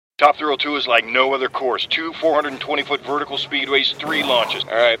Top Thrill 2 is like no other course. 2 420-foot vertical speedways, 3 launches.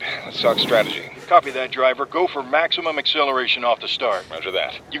 All right, let's talk strategy. Copy that, driver. Go for maximum acceleration off the start. Roger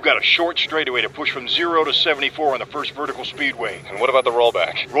that. You've got a short straightaway to push from 0 to 74 on the first vertical speedway. And what about the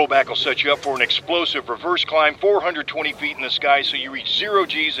rollback? Rollback will set you up for an explosive reverse climb 420 feet in the sky so you reach 0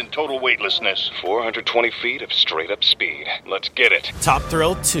 G's in total weightlessness. 420 feet of straight-up speed. Let's get it. Top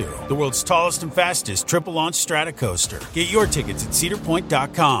Thrill 2, the world's tallest and fastest triple-launch stratocoaster. Get your tickets at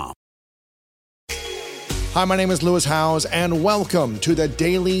cedarpoint.com. Hi, my name is Lewis Howes, and welcome to the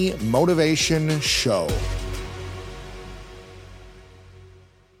Daily Motivation Show.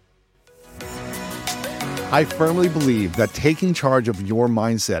 I firmly believe that taking charge of your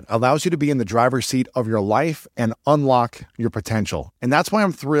mindset allows you to be in the driver's seat of your life and unlock your potential. And that's why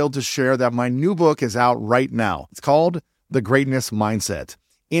I'm thrilled to share that my new book is out right now. It's called The Greatness Mindset.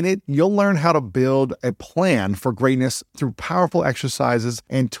 In it, you'll learn how to build a plan for greatness through powerful exercises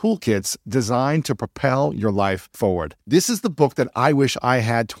and toolkits designed to propel your life forward. This is the book that I wish I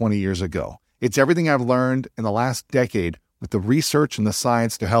had 20 years ago. It's everything I've learned in the last decade with the research and the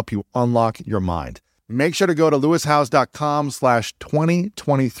science to help you unlock your mind. Make sure to go to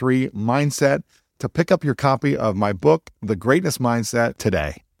lewishowes.com/2023mindset to pick up your copy of my book, The Greatness Mindset,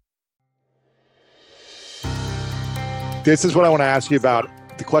 today. This is what I want to ask you about.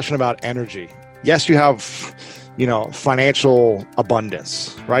 The question about energy. Yes, you have, financial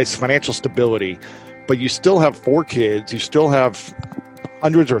abundance, right? Financial stability, but you still have 4 kids. You still have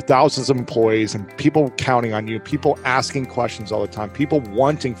hundreds or thousands of employees and people counting on you, people asking questions all the time, people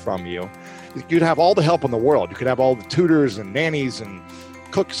wanting from you. You could have all the help in the world. You could have all the tutors and nannies and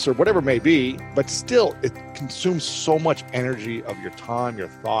cooks or whatever it may be, but still it consumes so much energy of your time, your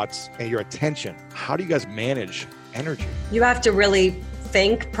thoughts, and your attention. How do you guys manage energy? You have to really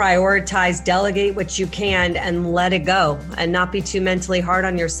think, prioritize, delegate what you can, and let it go and not be too mentally hard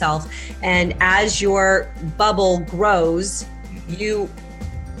on yourself. And as your bubble grows, you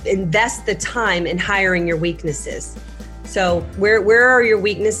invest the time in hiring your weaknesses. So where are your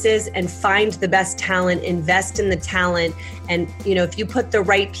weaknesses, and find the best talent, invest in the talent. And, if you put the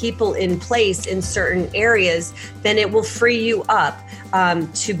right people in place in certain areas, then it will free you up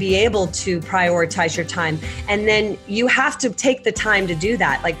to be able to prioritize your time. And then you have to take the time to do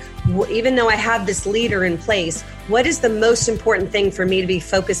that. Like, even though I have this leader in place, what is the most important thing for me to be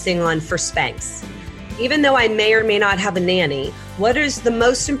focusing on for Spanx? Even though I may or may not have a nanny, what is the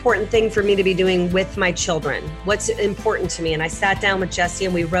most important thing for me to be doing with my children? What's important to me? And I sat down with Jesse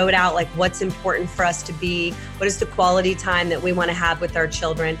and we wrote out what's important for us to be, what is the quality time that we want to have with our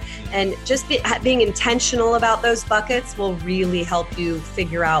children. And just being intentional about those buckets will really help you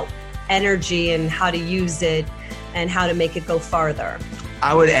figure out energy and how to use it and how to make it go farther.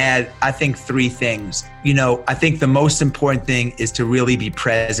 I would add, I think 3 things. I think the most important thing is to really be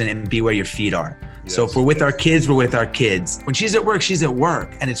present and be where your feet are. Yes. So if we're with our kids, we're with our kids. When she's at work, she's at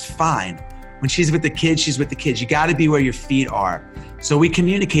work, and it's fine. When she's with the kids, she's with the kids. You got to be where your feet are. So we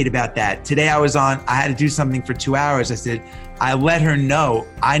communicate about that. Today I had to do something for 2 hours. I let her know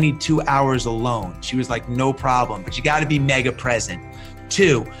I need 2 hours alone. She was like, no problem, but you got to be mega present.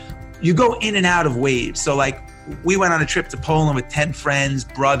 2, you go in and out of waves. So we went on a trip to Poland with 10 friends,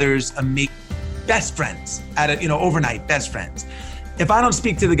 brothers, best friends, overnight best friends. If I don't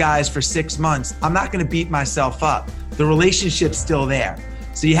speak to the guys for 6 months, I'm not going to beat myself up. The relationship's still there.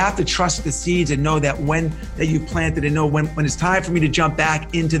 So you have to trust the seeds and know that that you planted, and know when it's time for me to jump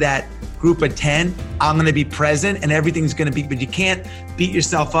back into that group of 10, I'm going to be present and everything's going to be, but you can't beat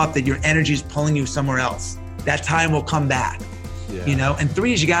yourself up that your energy is pulling you somewhere else. That time will come back, And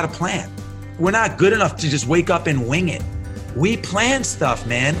 3 is you got to plan. We're not good enough to just wake up and wing it. We plan stuff,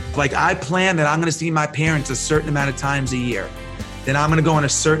 man. I plan that I'm going to see my parents a certain amount of times a year. Then I'm going to go on a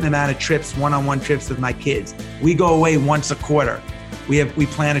certain amount of trips, one-on-one trips with my kids. We go away once a quarter. We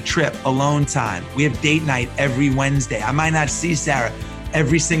plan a trip, alone time. We have date night every Wednesday. I might not see Sara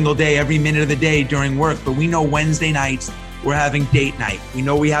every single day, every minute of the day during work, but we know Wednesday nights we're having date night. We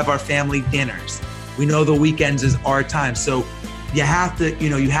know we have our family dinners. We know the weekends is our time. So you have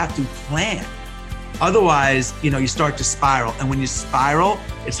to plan. Otherwise, you start to spiral. And when you spiral,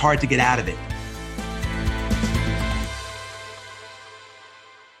 it's hard to get out of it.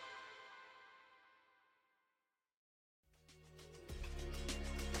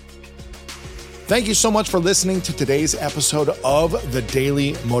 Thank you so much for listening to today's episode of The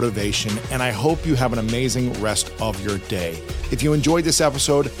Daily Motivation, and I hope you have an amazing rest of your day. If you enjoyed this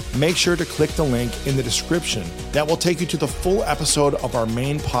episode, make sure to click the link in the description. That will take you to the full episode of our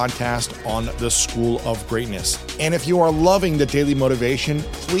main podcast on the School of Greatness. And if you are loving The Daily Motivation,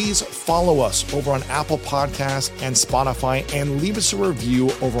 please follow us over on Apple Podcasts and Spotify, and leave us a review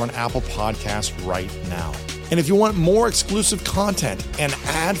over on Apple Podcasts right now. And if you want more exclusive content and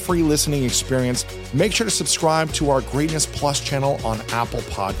ad-free listening experience, make sure to subscribe to our Greatness Plus channel on Apple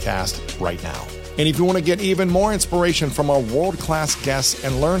Podcast right now. And if you want to get even more inspiration from our world-class guests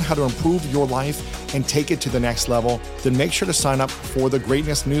and learn how to improve your life and take it to the next level, then make sure to sign up for the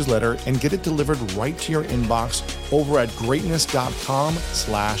Greatness newsletter and get it delivered right to your inbox over at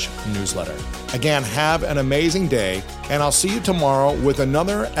greatness.com/newsletter. Again, have an amazing day, and I'll see you tomorrow with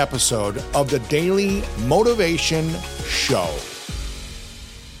another episode of the Daily Motivation Show.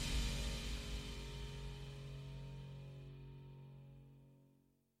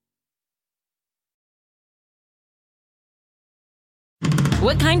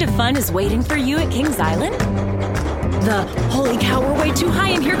 What kind of fun is waiting for you at Kings Island? The holy cow, we're way too high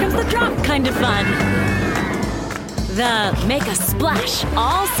and here comes the drop kind of fun. The make a splash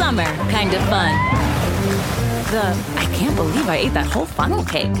all summer kind of fun. The I can't believe I ate that whole funnel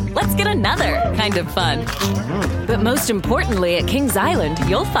cake. Let's get another kind of fun. But most importantly, at Kings Island,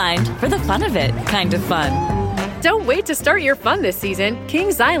 you'll find for the fun of it kind of fun. Don't wait to start your fun this season.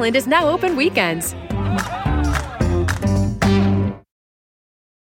 Kings Island is now open weekends.